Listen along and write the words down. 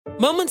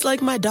Moments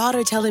like my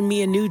daughter telling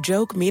me a new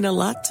joke mean a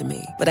lot to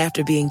me. But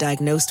after being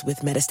diagnosed with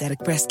metastatic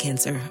breast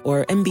cancer,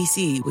 or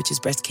MBC, which is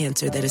breast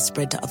cancer that is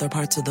spread to other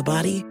parts of the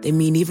body, they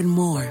mean even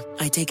more.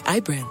 I take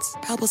Ibrance,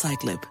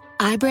 palbociclib.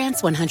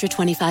 Ibrance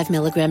 125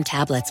 milligram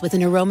tablets with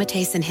an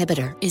aromatase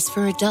inhibitor is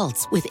for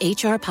adults with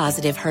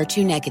HR-positive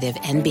HER2-negative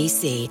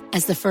NBC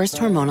as the first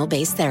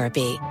hormonal-based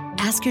therapy.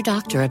 Ask your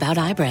doctor about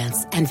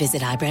Ibrance and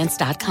visit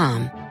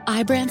Ibrance.com.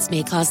 Ibrance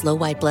may cause low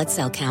white blood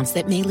cell counts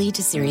that may lead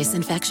to serious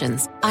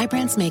infections.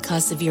 Ibrance may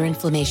cause severe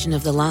inflammation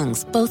of the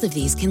lungs. Both of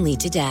these can lead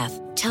to death.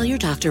 Tell your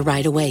doctor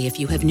right away if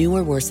you have new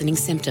or worsening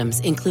symptoms,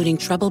 including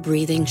trouble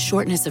breathing,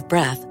 shortness of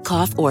breath,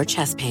 cough, or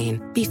chest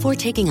pain. Before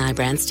taking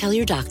Ibrance, tell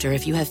your doctor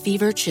if you have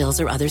fever, chills,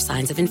 or other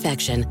signs of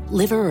infection,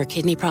 liver or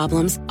kidney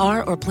problems,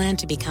 are or plan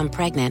to become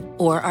pregnant,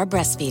 or are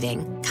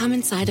breastfeeding.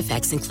 Common side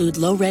effects include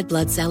low red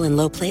blood cell and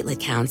low platelet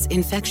counts,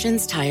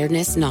 infections,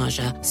 tiredness,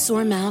 nausea,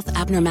 sore mouth,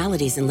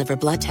 abnormalities in liver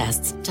blood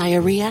tests,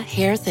 diarrhea,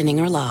 hair thinning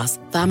or loss,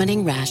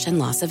 vomiting, rash, and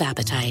loss of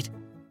appetite.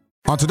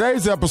 On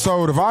today's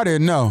episode of I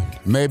Didn't Know,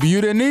 maybe you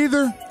didn't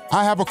either,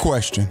 I have a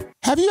question.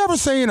 Have you ever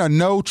seen a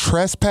no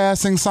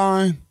trespassing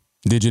sign?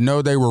 Did you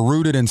know they were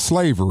rooted in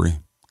slavery?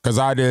 Because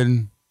I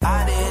didn't.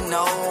 I didn't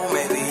know,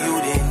 maybe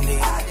you didn't need.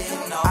 I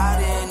didn't know, I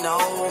didn't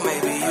know,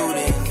 maybe you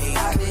didn't need.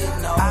 I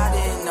didn't know, I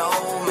didn't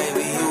know,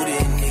 maybe you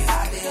didn't need.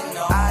 I didn't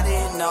know, I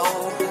didn't know,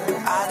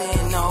 I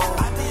didn't know,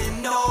 I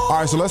didn't know. All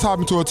right, so let's hop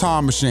into a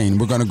time machine.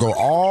 We're going to go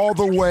all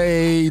the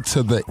way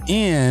to the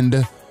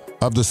end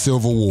of the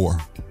Civil War.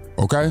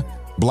 Okay?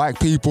 Black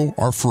people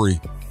are free,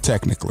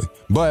 technically,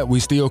 but we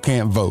still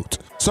can't vote.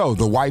 So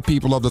the white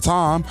people of the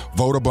time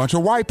vote a bunch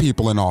of white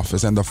people in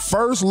office, and the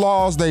first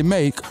laws they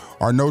make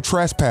are no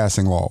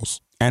trespassing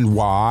laws. And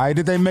why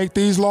did they make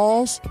these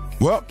laws?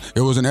 Well,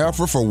 it was an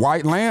effort for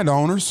white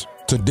landowners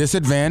to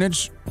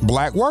disadvantage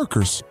black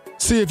workers.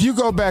 See, if you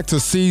go back to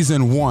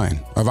season 1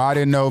 of I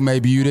Didn't Know,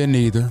 Maybe You Didn't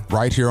Either,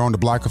 right here on the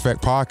Black Effect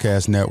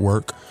Podcast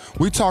Network,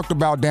 we talked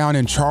about down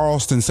in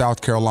Charleston, South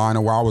Carolina,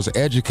 where I was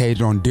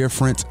educated on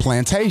different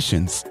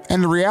plantations.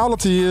 And the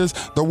reality is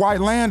the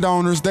white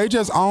landowners, they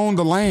just owned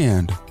the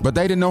land, but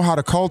they didn't know how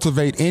to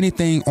cultivate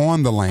anything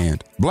on the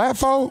land. Black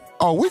folk,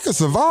 oh, we could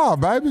survive,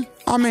 baby.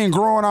 I mean,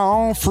 growing our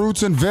own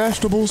fruits and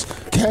vegetables,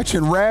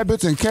 catching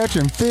rabbits and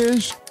catching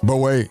fish. But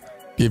wait,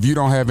 if you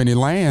don't have any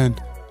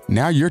land,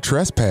 now you're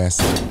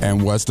trespassing.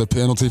 And what's the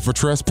penalty for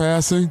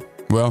trespassing?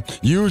 Well,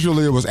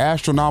 usually it was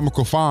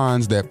astronomical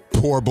fines that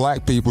poor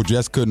black people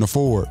just couldn't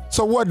afford.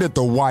 So what did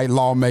the white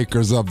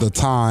lawmakers of the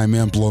time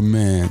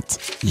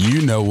implement?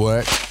 You know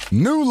what?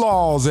 New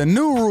laws and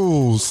new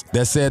rules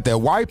that said that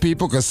white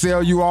people could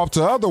sell you off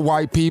to other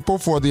white people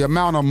for the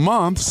amount of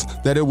months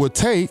that it would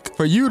take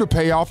for you to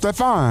pay off the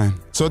fine.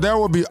 So there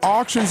would be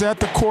auctions at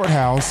the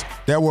courthouse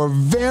that were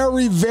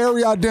very,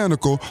 very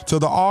identical to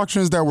the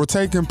auctions that were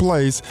taking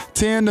place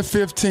 10 to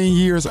 15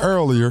 years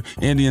earlier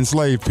in the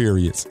enslaved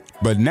periods.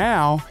 But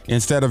now,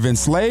 instead of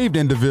enslaved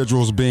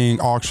individuals being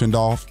auctioned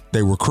off,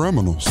 they were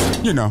criminals,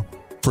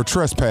 for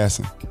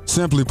trespassing.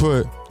 Simply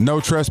put,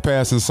 no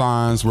trespassing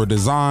signs were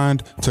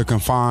designed to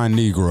confine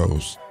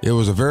Negroes. It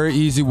was a very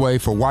easy way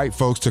for white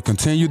folks to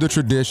continue the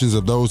traditions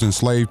of those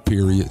enslaved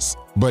periods,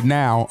 but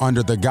now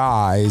under the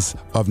guise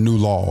of new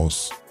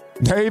laws.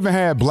 They even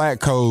had black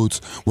codes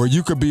where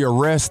you could be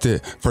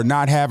arrested for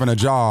not having a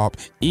job,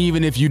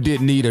 even if you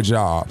didn't need a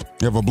job.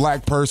 If a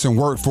black person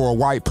worked for a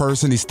white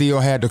person, he still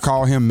had to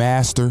call him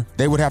master.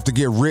 They would have to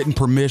get written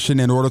permission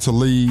in order to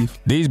leave.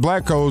 These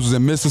black codes was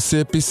in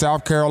Mississippi,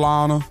 South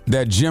Carolina,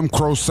 that Jim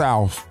Crow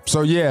South.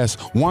 So yes,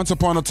 once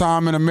upon a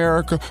time in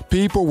America,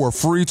 people were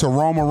free to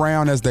roam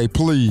around as they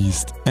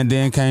pleased. And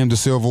then came the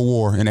Civil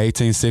War in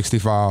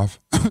 1865.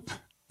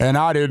 And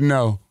I didn't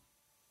know.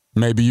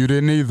 Maybe you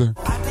didn't either.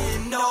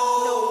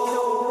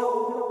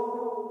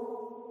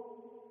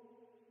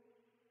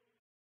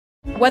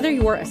 Whether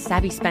you're a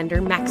savvy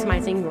spender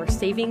maximizing your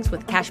savings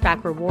with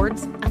cashback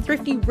rewards, a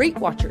thrifty rate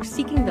watcher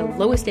seeking the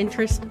lowest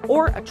interest,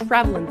 or a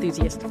travel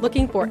enthusiast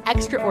looking for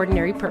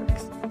extraordinary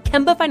perks,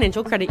 Kemba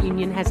Financial Credit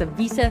Union has a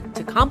visa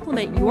to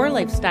complement your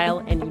lifestyle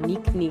and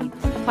unique needs.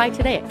 Apply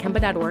today at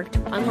Kemba.org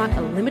to unlock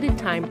a limited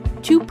time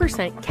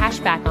 2% cash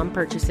back on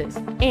purchases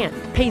and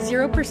pay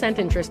 0%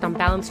 interest on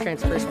balance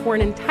transfers for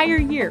an entire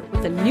year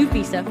with a new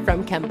visa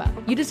from Kemba.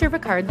 You deserve a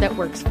card that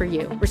works for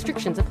you.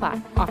 Restrictions apply.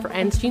 Offer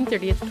ends June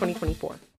 30th, 2024.